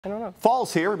I don't know.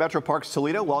 Fall's here, Metroparks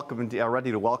Toledo,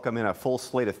 ready to welcome in a full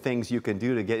slate of things you can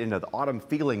do to get into the autumn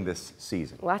feeling this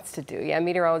season. Lots to do. Yeah,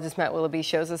 meteorologist Matt Willoughby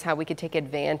shows us how we could take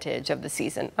advantage of the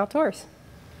season outdoors.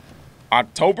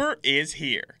 October is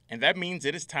here, and that means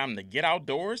it is time to get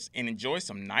outdoors and enjoy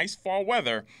some nice fall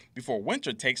weather before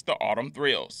winter takes the autumn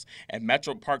thrills. And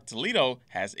Metroparks Toledo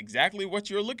has exactly what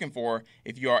you're looking for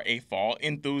if you are a fall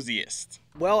enthusiast.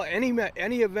 Well,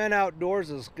 any event outdoors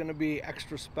is going to be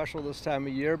extra special this time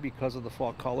of year because of the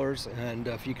fall colors, and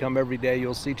if you come every day,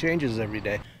 you'll see changes every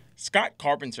day. Scott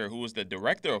Carpenter, who is the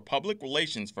Director of Public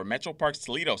Relations for Metroparks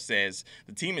Toledo, says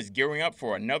the team is gearing up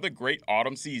for another great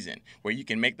autumn season where you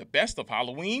can make the best of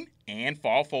Halloween and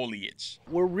fall foliage.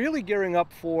 We're really gearing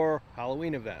up for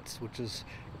Halloween events, which has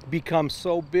become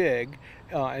so big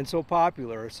and so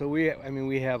popular. So we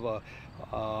have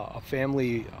a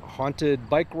family haunted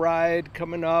bike ride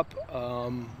coming up.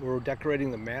 We're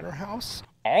decorating the manor house.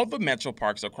 All the metro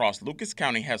parks across Lucas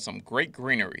County have some great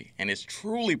greenery and is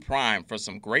truly primed for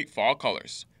some great fall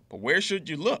colors. But where should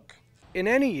you look? In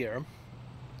any year,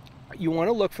 you want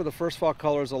to look for the first fall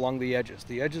colors along the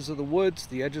edges of the woods,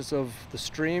 the edges of the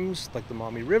streams, like the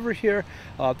Maumee River here.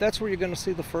 That's where you're going to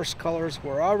see the first colors.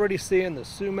 We're already seeing the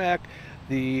sumac,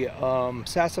 the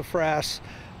sassafras,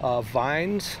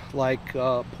 vines like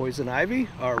poison ivy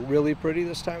are really pretty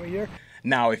this time of year.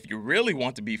 Now, if you really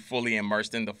want to be fully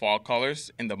immersed in the fall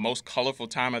colors in the most colorful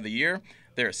time of the year,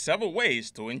 there are several ways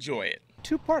to enjoy it.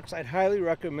 Two parks I'd highly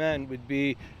recommend would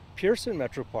be Pearson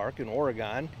Metro Park in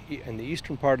Oregon in the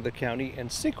eastern part of the county and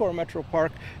Secor Metro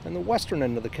Park in the western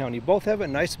end of the county. Both have a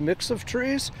nice mix of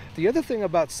trees. The other thing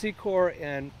about Secor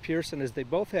and Pearson is they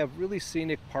both have really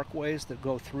scenic parkways that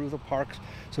go through the parks.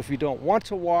 So if you don't want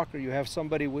to walk or you have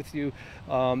somebody with you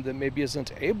that maybe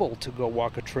isn't able to go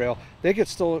walk a trail, they could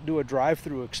still do a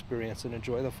drive-through experience and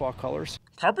enjoy the fall colors.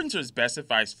 Carpenter's best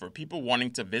advice for people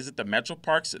wanting to visit the metro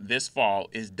parks this fall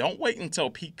is don't wait until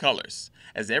peak colors,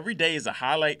 as every day is a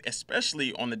highlight,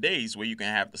 especially on the days where you can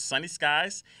have the sunny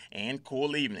skies and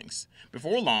cool evenings.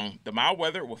 Before long, the mild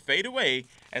weather will fade away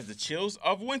as the chills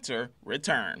of winter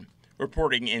return.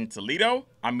 Reporting in Toledo,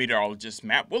 I'm meteorologist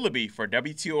Matt Willoughby for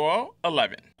WTOL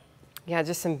 11. Yeah,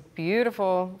 just some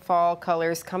beautiful fall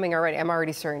colors coming already. I'm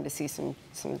already starting to see some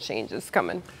changes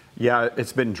coming. Yeah,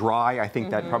 it's been dry. I think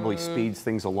that probably speeds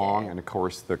things along, and of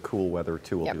course the cool weather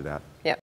too will do that. Yep.